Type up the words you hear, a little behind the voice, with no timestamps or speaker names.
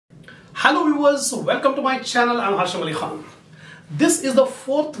Hello viewers, welcome to my channel. I'm Hasham Ali Khan. This is the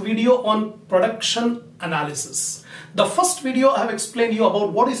fourth video on production analysis. The first video I have explained you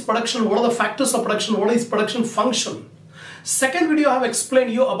about what is production, what are the factors of production, what is production function. Second video I have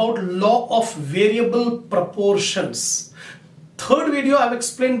explained you about law of variable proportions. Third video I have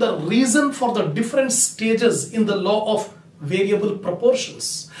explained the reason for the different stages in the law of variable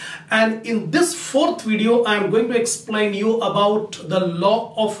proportions. And in this fourth video, I am going to explain you about the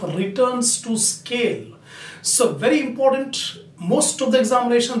law of returns to scale. So very important, most of the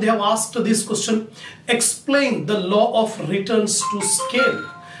examination they have asked this question, explain the law of returns to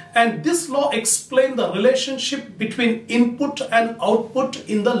scale. And this law explains the relationship between input and output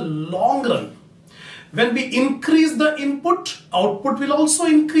in the long run. When we increase the input, output will also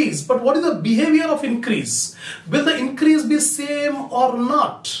increase. But what is the behavior of increase? Will the increase be same or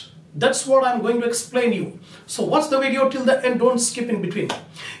not? That's what I'm going to explain you. So watch the video till the end, don't skip in between.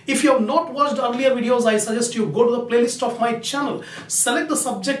 If you have not watched earlier videos, I suggest you go to the playlist of my channel. Select the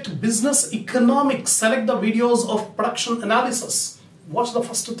subject business economics, select the videos of production analysis. Watch the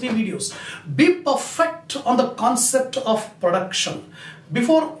first 3 videos. Be perfect on the concept of production.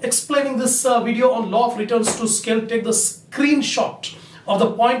 Before explaining this video on law of returns to scale, take the screenshot of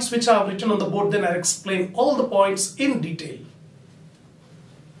the points which I have written on the board, then I'll explain all the points in detail.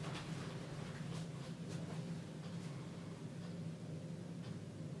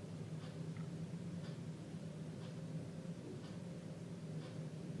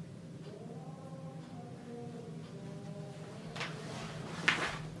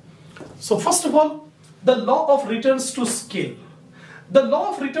 So first of all, the law of returns to scale. The law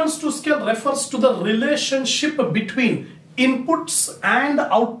of returns to scale refers to the relationship between inputs and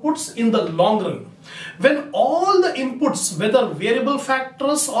outputs in the long run. When all the inputs, whether variable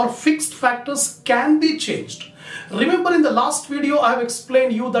factors or fixed factors, can be changed. Remember, in the last video I have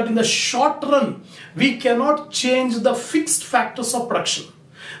explained you that in the short run we cannot change the fixed factors of production,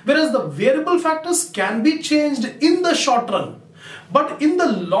 whereas the variable factors can be changed in the short run. But in the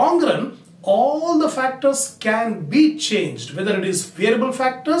long run, all the factors can be changed, whether it is variable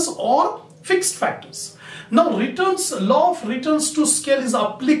factors or fixed factors. Now, law of returns to scale is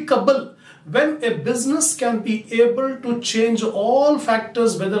applicable when a business can be able to change all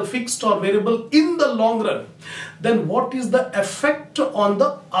factors, whether fixed or variable, in the long run. Then what is the effect on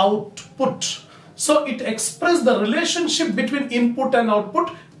the output? So it expresses the relationship between input and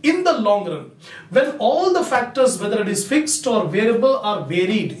output in the long run, when all the factors, whether it is fixed or variable, are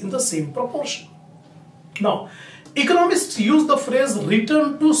varied in the same proportion. Now, economists use the phrase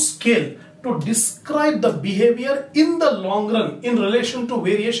return to scale to describe the behavior in the long run in relation to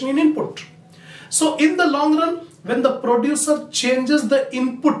variation in input. So in the long run, when the producer changes the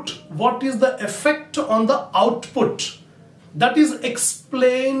input, what is the effect on the output? That is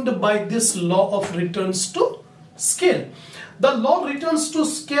explained by this law of returns to scale. The law of returns to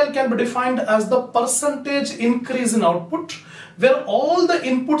scale can be defined as the percentage increase in output where all the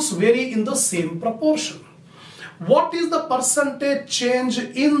inputs vary in the same proportion. What is the percentage change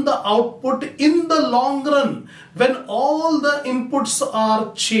in the output in the long run when all the inputs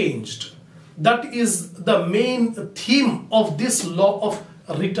are changed? That is the main theme of this law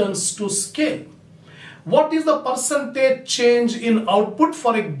of returns to scale. What is the percentage change in output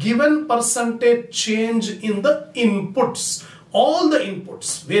for a given percentage change in the inputs? All the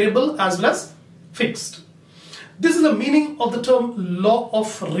inputs, variable as well as fixed. This is the meaning of the term law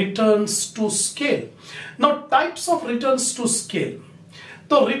of returns to scale. Now, types of returns to scale.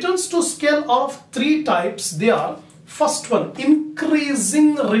 The returns to scale are of 3 types. They are, first one,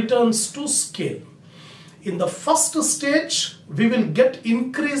 increasing returns to scale. In the first stage, we will get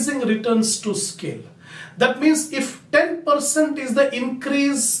increasing returns to scale. That means if 10% is the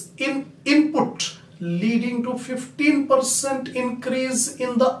increase in input, leading to 15% increase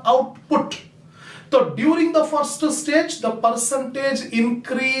in the output. So during the first stage, the percentage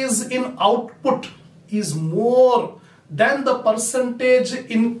increase in output is more than the percentage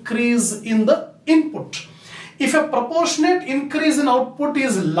increase in the input. If a proportionate increase in output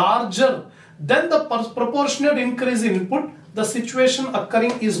is larger than the proportionate increase in input, the situation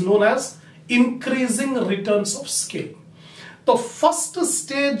occurring is known as increasing returns of scale. The first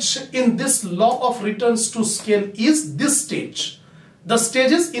stage in this law of returns to scale is this stage. The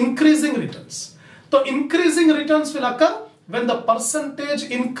stage is increasing returns. So increasing returns will occur when the percentage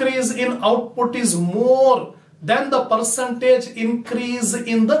increase in output is more than the percentage increase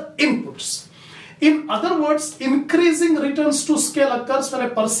in the inputs. In other words, increasing returns to scale occurs when a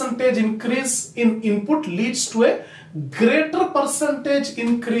percentage increase in input leads to a greater percentage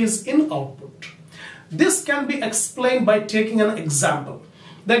increase in output. This can be explained by taking an example.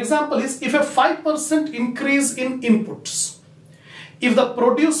 The example is, if a 5% increase in inputs, if the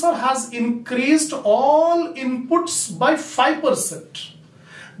producer has increased all inputs by 5%,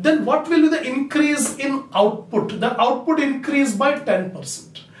 then what will be the increase in output? The output increase by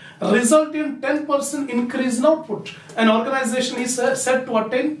 10%. Result in 10% increase in output. An organization is said to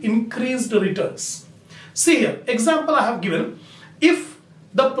attain increased returns. See here, example I have given. If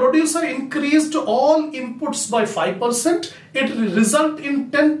the producer increased all inputs by 5%, it will result in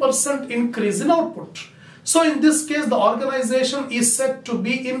 10% increase in output. So in this case, the organization is said to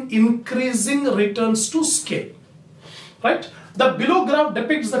be in increasing returns to scale. Right? The below graph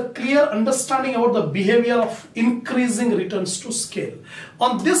depicts the clear understanding about the behavior of increasing returns to scale.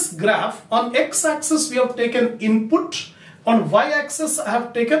 On this graph, on x-axis we have taken input, on y-axis I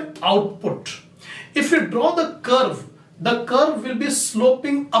have taken output. If you draw the curve will be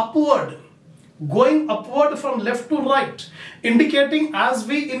sloping upward, going upward from left to right, indicating as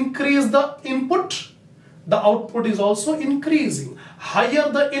we increase the input, the output is also increasing.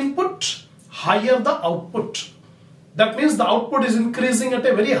 Higher the input, higher the output. That means the output is increasing at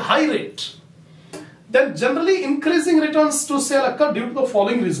a very high rate. Then generally increasing returns to scale occur due to the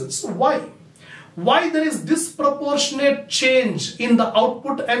following reasons. Why? Why there is disproportionate change in the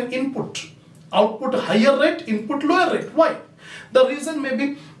output and input? Output higher rate, input lower rate. Why? The reason may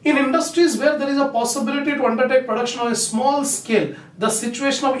be in industries where there is a possibility to undertake production on a small scale, the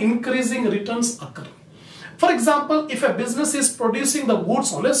situation of increasing returns occur. For example, if a business is producing the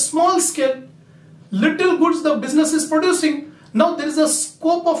goods on a small scale, little goods the business is producing, now there is a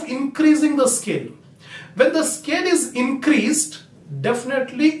scope of increasing the scale. When the scale is increased,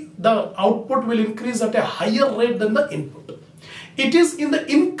 definitely the output will increase at a higher rate than the input. It is in the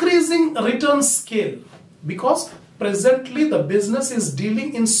increasing return scale because presently the business is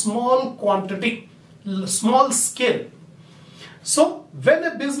dealing in small quantity, small scale. So when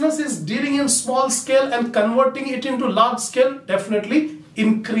a business is dealing in small scale and converting it into large scale, definitely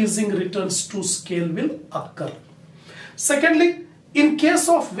increasing returns to scale will occur. Secondly, in case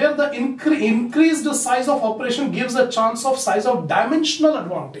of where the increased size of operation gives a chance of size of dimensional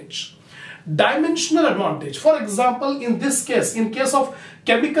advantage. Dimensional advantage. For example, in this case, in case of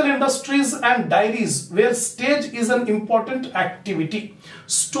chemical industries and dairies where stage is an important activity,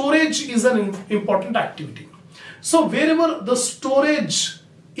 storage is an important activity. So wherever the storage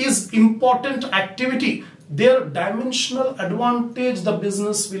is important activity, their dimensional advantage the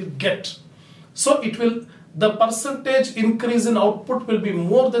business will get. So the percentage increase in output will be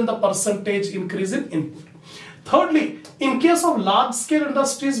more than the percentage increase in input. Thirdly, in case of large scale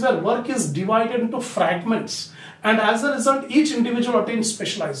industries where work is divided into fragments and as a result each individual attains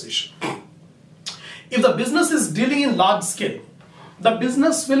specialization. If the business is dealing in large scale, the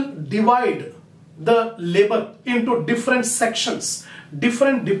business will divide the labor into different sections,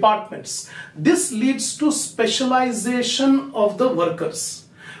 different departments. This leads to specialization of the workers.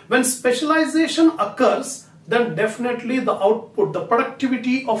 When specialization occurs, then definitely the output, the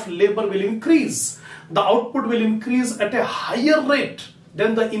productivity of labor will increase. The output will increase at a higher rate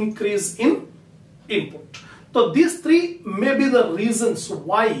than the increase in input. So these three may be the reasons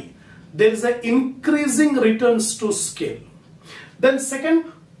why there is an increasing returns to scale. Then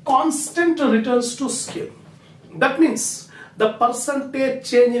second, constant returns to scale. That means the percentage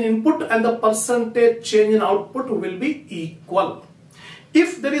change in input and the percentage change in output will be equal.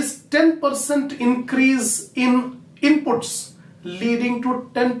 If there is 10% increase in inputs leading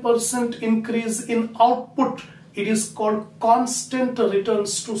to 10% increase in output, it is called constant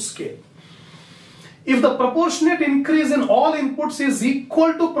returns to scale. If the proportionate increase in all inputs is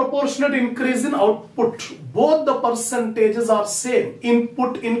equal to proportionate increase in output, both the percentages are same.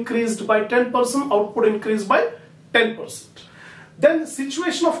 Input increased by 10%, output increased by 10%. Then the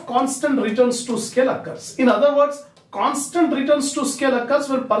situation of constant returns to scale occurs. In other words, constant returns to scale occurs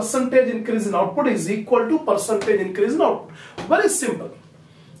where percentage increase in output is equal to percentage increase in output. Very simple.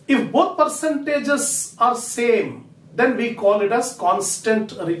 If both percentages are same, then we call it as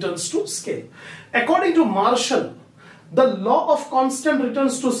constant returns to scale. According to Marshall, the law of constant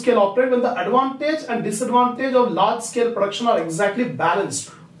returns to scale operates when the advantage and disadvantage of large scale production are exactly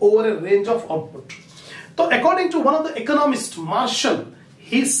balanced over a range of output. So according to one of the economists, Marshall,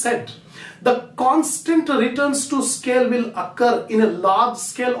 he said the constant returns to scale will occur in a large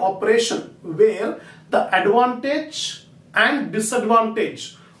scale operation where the advantage and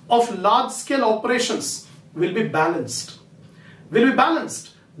disadvantage of large scale operations will be balanced.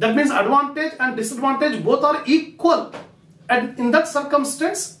 That means advantage and disadvantage both are equal, and in that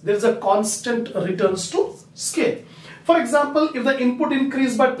circumstance there is a constant returns to scale. For example, if the input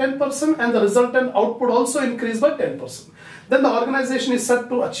increased by 10% and the resultant output also increased by 10%, then the organization is set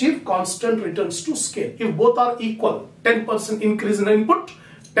to achieve constant returns to scale. If both are equal, 10% increase in input,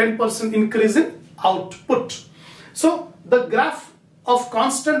 10% increase in output. So the graph of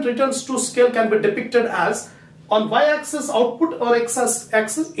constant returns to scale can be depicted as on y-axis output or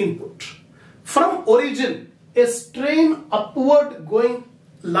x-axis input. From origin, a straight upward going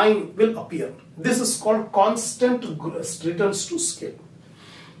line will appear. This is called constant returns to scale.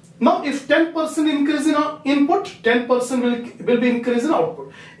 Now, if 10% increase in input, 10% will be increase in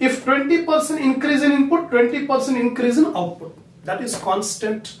output. If 20% increase in input, 20% increase in output. That is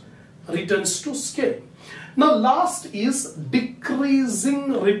constant returns to scale. Now, last is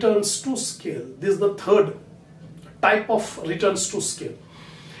decreasing returns to scale. This is the third type of returns to scale.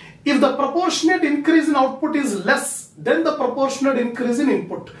 If the proportionate increase in output is less than the proportionate increase in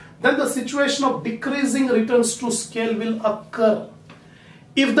input, then the situation of decreasing returns to scale will occur.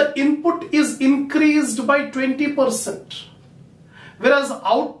 If the input is increased by 20%, whereas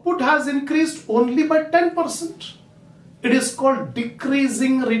output has increased only by 10%, it is called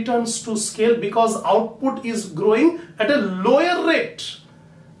decreasing returns to scale because output is growing at a lower rate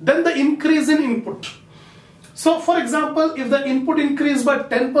than the increase in input. So, for example, if the input increased by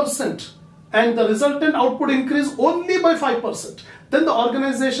 10% and the resultant output increased only by 5%, then the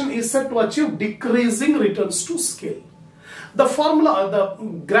organization is set to achieve decreasing returns to scale. The formula, the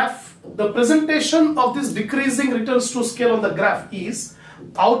graph, the presentation of this decreasing returns to scale on the graph is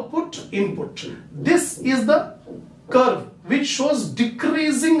output, input. This is the curve which shows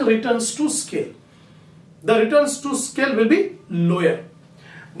decreasing returns to scale. The returns to scale will be lower.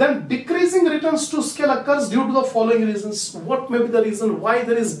 Then decreasing returns to scale occurs due to the following reasons. What may be the reason why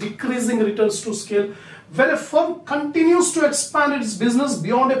there is decreasing returns to scale? When a firm continues to expand its business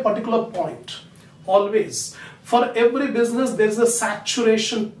beyond a particular point, always, for every business there is a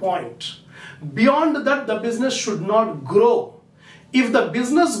saturation point. Beyond that, the business should not grow. If the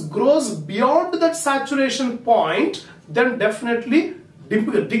business grows beyond that saturation point, then definitely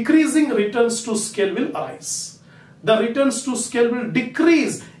decreasing returns to scale will arise. The returns to scale will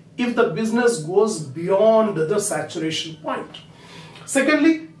decrease if the business goes beyond the saturation point.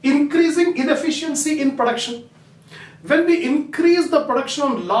 Secondly, increasing inefficiency in production. When we increase the production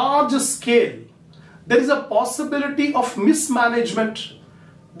on large scale, there is a possibility of mismanagement.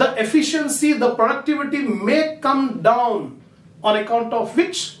 The efficiency, the productivity may come down, on account of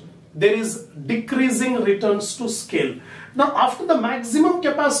which there is decreasing returns to scale. Now, after the maximum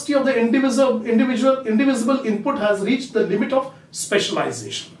capacity of the indivisible input has reached the limit of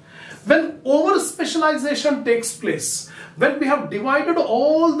specialization, when over specialization takes place, when we have divided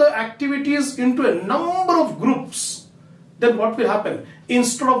all the activities into a number of groups, then what will happen?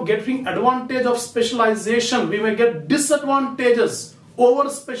 Instead of getting advantage of specialization, we may get disadvantages over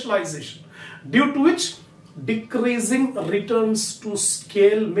specialization, due to which decreasing returns to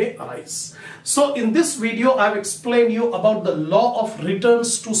scale may arise. So in this video, I have explained you about the law of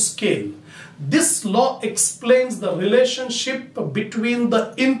returns to scale. This law explains the relationship between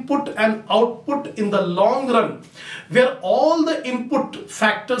the input and output in the long run, where all the input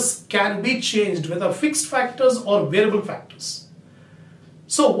factors can be changed, whether fixed factors or variable factors.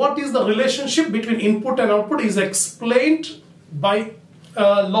 So what is the relationship between input and output is explained by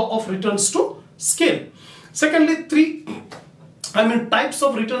law of returns to scale. Secondly, types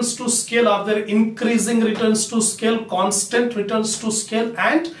of returns to scale are there: increasing returns to scale, constant returns to scale,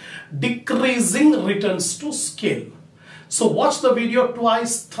 and decreasing returns to scale. So watch the video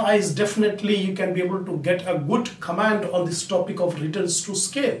twice, thrice, definitely you can be able to get a good command on this topic of returns to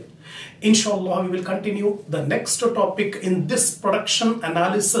scale. Inshallah, we will continue the next topic in this production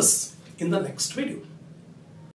analysis in the next video.